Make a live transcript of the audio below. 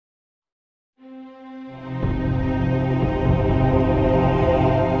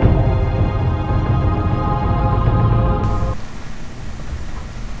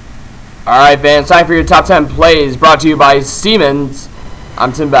Alright, fans, time for your top 10 plays brought to you by Siemens.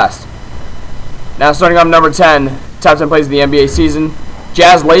 I'm Tim Best. Now, starting on number 10, top 10 plays of the NBA season.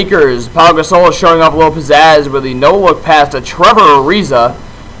 Jazz Lakers. Pau Gasol showing off a little pizzazz with a no-look pass to Trevor Ariza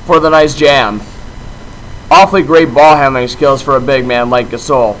for the nice jam. Awfully great ball handling skills for a big man like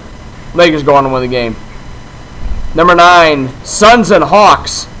Gasol. Lakers go on to win the game. Number 9, Suns and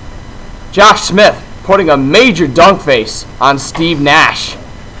Hawks. Josh Smith putting a major dunk face on Steve Nash.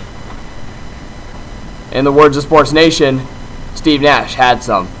 In the words of Sports Nation, Steve Nash had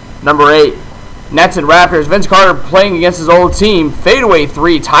some. Number 8, Nets and Raptors. Vince Carter playing against his old team. Fadeaway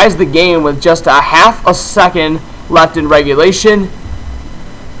 3 ties the game with just a half a second left in regulation.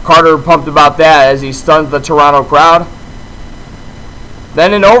 Carter pumped about that as he stuns the Toronto crowd.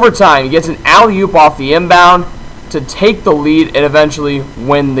 Then in overtime, he gets an alley-oop off the inbound to take the lead and eventually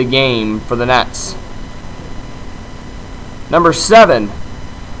win the game for the Nets. Number 7,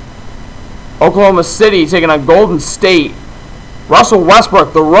 Oklahoma City taking on Golden State. Russell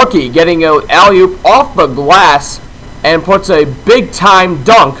Westbrook, the rookie, getting an alley-oop off the glass and puts a big-time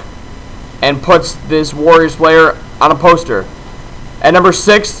dunk and puts this Warriors player on a poster. At number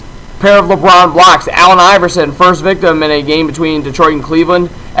 6, pair of LeBron blocks. Allen Iverson, first victim in a game between Detroit and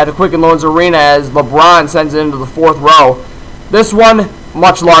Cleveland at the Quicken Loans Arena as LeBron sends it into the 4th row. This one,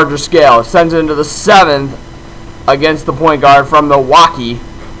 much larger scale. Sends it into the 7th against the point guard from Milwaukee.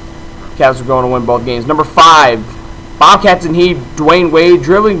 Cavs are going to win both games. Number 5, Bobcats and Heat, Dwayne Wade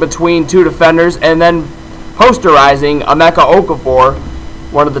dribbling between 2 defenders and then posterizing Emeka Okafor,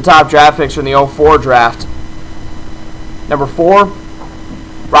 one of the top draft picks from the 04 draft. Number 4,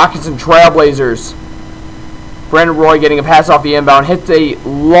 Rockets and Trailblazers. Brandon Roy getting a pass off the inbound, hits a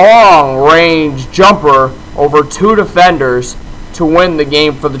long-range jumper over 2 defenders to win the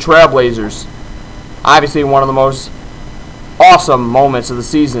game for the Trailblazers. Obviously one of the most awesome moments of the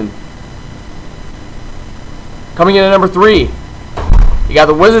season. Coming in at number 3, you got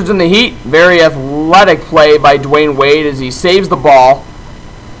the Wizards and the Heat. Very athletic play by Dwayne Wade as he saves the ball,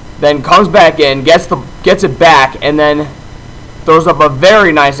 then comes back in, gets it back, and then throws up a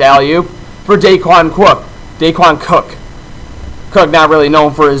very nice alley-oop for Daquan Cook. Cook not really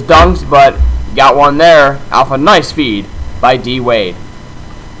known for his dunks, but got one there off a nice feed by D. Wade.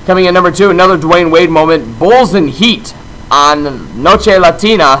 Coming in number 2, another Dwayne Wade moment. Bulls and Heat on Noche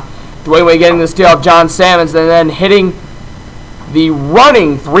Latina. Dwayne Wade getting the steal of John Salmons and then hitting the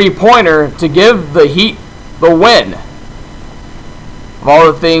running three-pointer to give the Heat the win. Of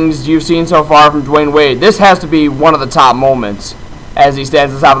all the things you've seen so far from Dwayne Wade, this has to be one of the top moments as he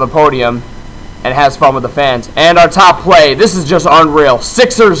stands at the top of the podium and has fun with the fans. And our top play, this is just unreal.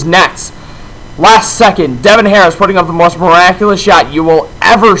 Sixers Nets. Last second, Devin Harris putting up the most miraculous shot you will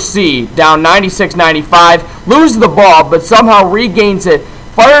ever see. Down 96-95, loses the ball, but somehow regains it.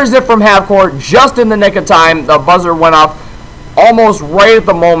 Fires it from half court just in the nick of time. The buzzer went off almost right at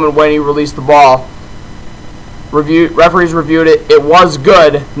the moment when he released the ball. Referees reviewed it. It was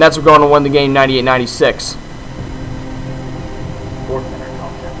good. Nets are going to win the game 98-96.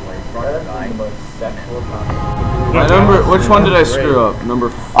 Which one did I screw up? Number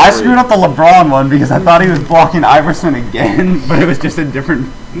 3. I screwed up the LeBron one because I thought he was blocking Iverson again, but it was just a different.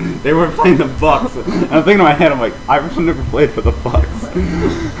 They were playing the Bucks. And I'm thinking in my head, I'm like, Iverson never played for the Bucks.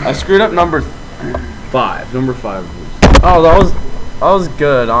 I screwed up number 5. Number 5. Oh, that was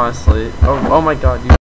good, honestly. Oh my God, you.